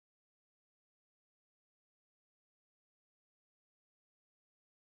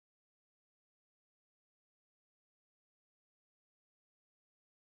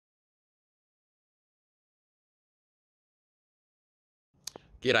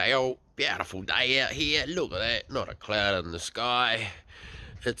G'day all, beautiful day out here, look at that, not a cloud in the sky.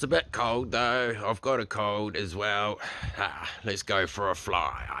 It's a bit cold though, I've got a cold as well. Let's go for a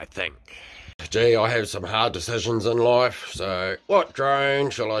fly, I think. Gee, I have some hard decisions in life, so what drone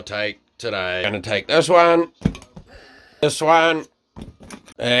shall I take today? I'm gonna take this one,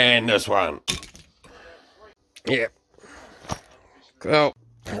 and this one. Yep. Cool.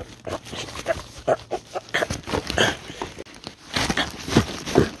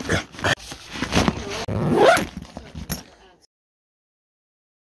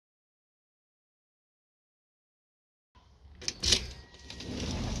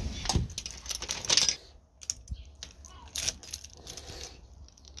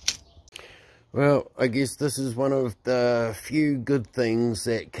 Well, I guess this is one of the few good things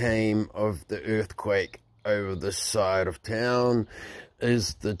that came of the earthquake over this side of town,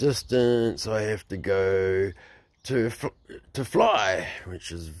 is the distance I have to go to fly,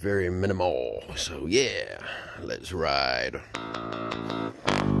 which is very minimal. So yeah, let's ride.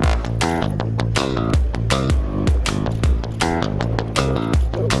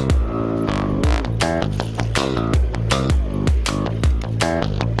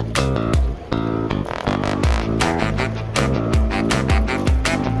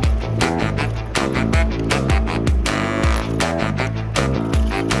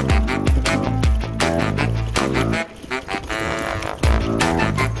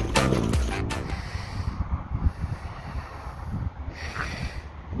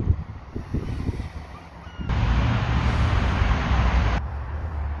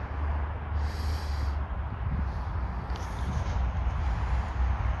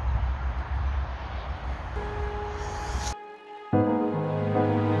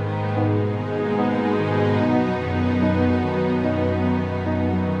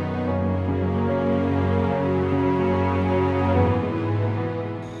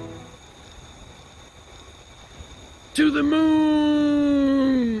 To the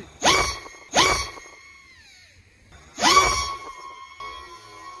moon!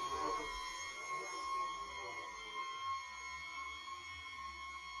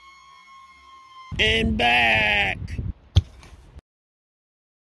 And back!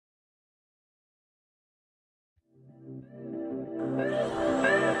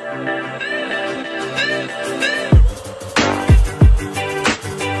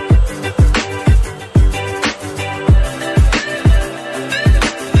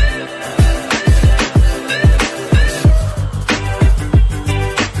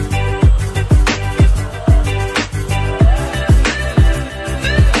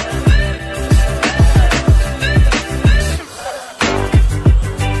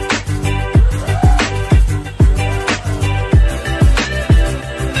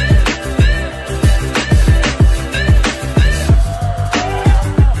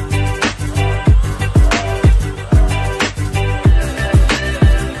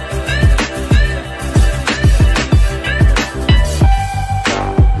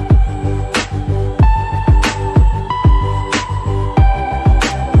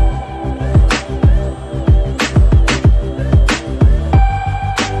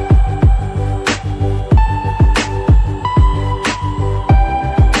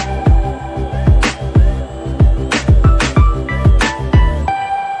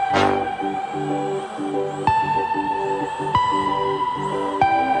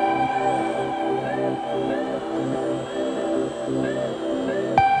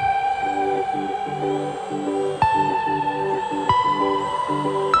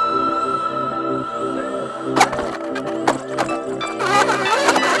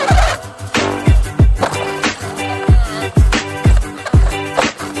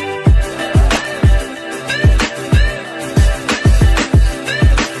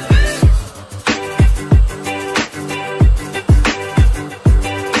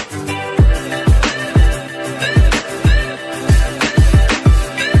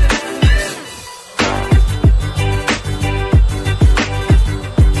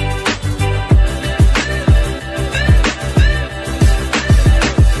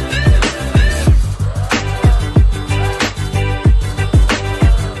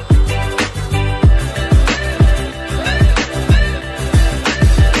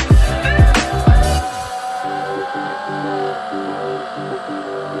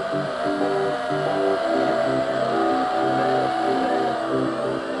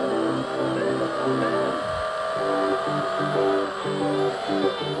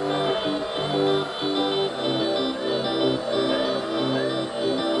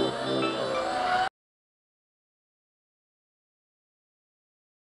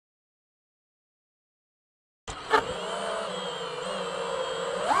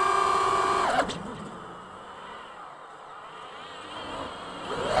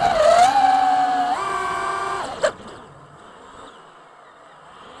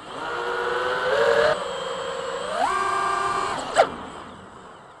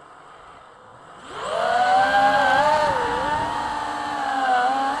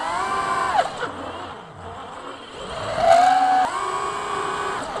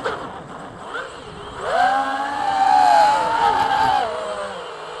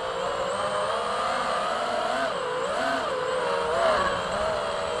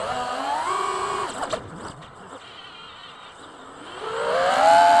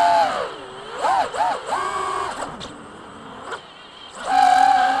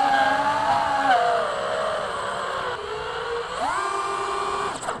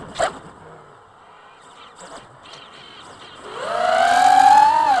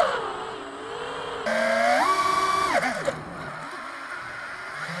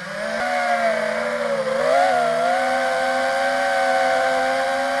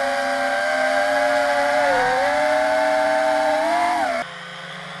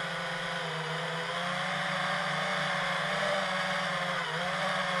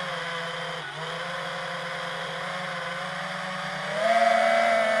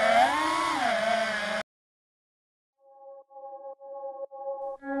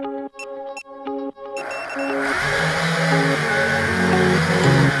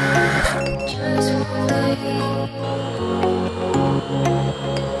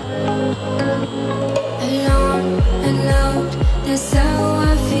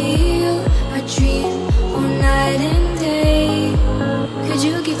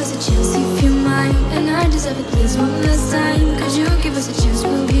 us a chance if you're mine, and I deserve it, please, one last time. Could you give us a chance,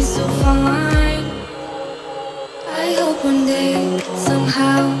 we'll be so fine. I hope one day,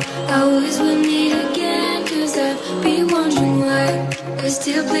 somehow, I always will meet again. Cause I've been wondering why we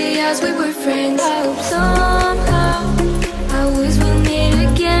still play as we were friends. I hope somehow, I always will meet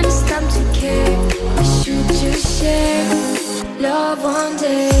again. It's time to care, we should just share love one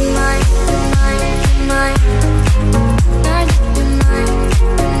day. Mine, mine, mine.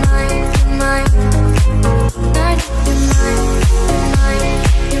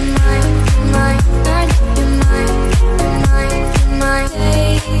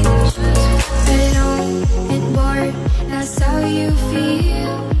 That's how you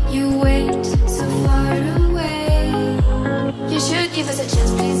feel. You went so far away. You should give us a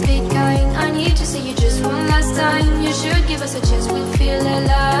chance, please be kind. I need to see you just one last time. You should give us a chance, we'll feel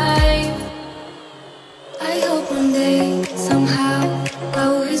alive. I hope one day, somehow, I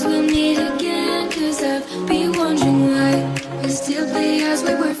always will meet again. Cause I've been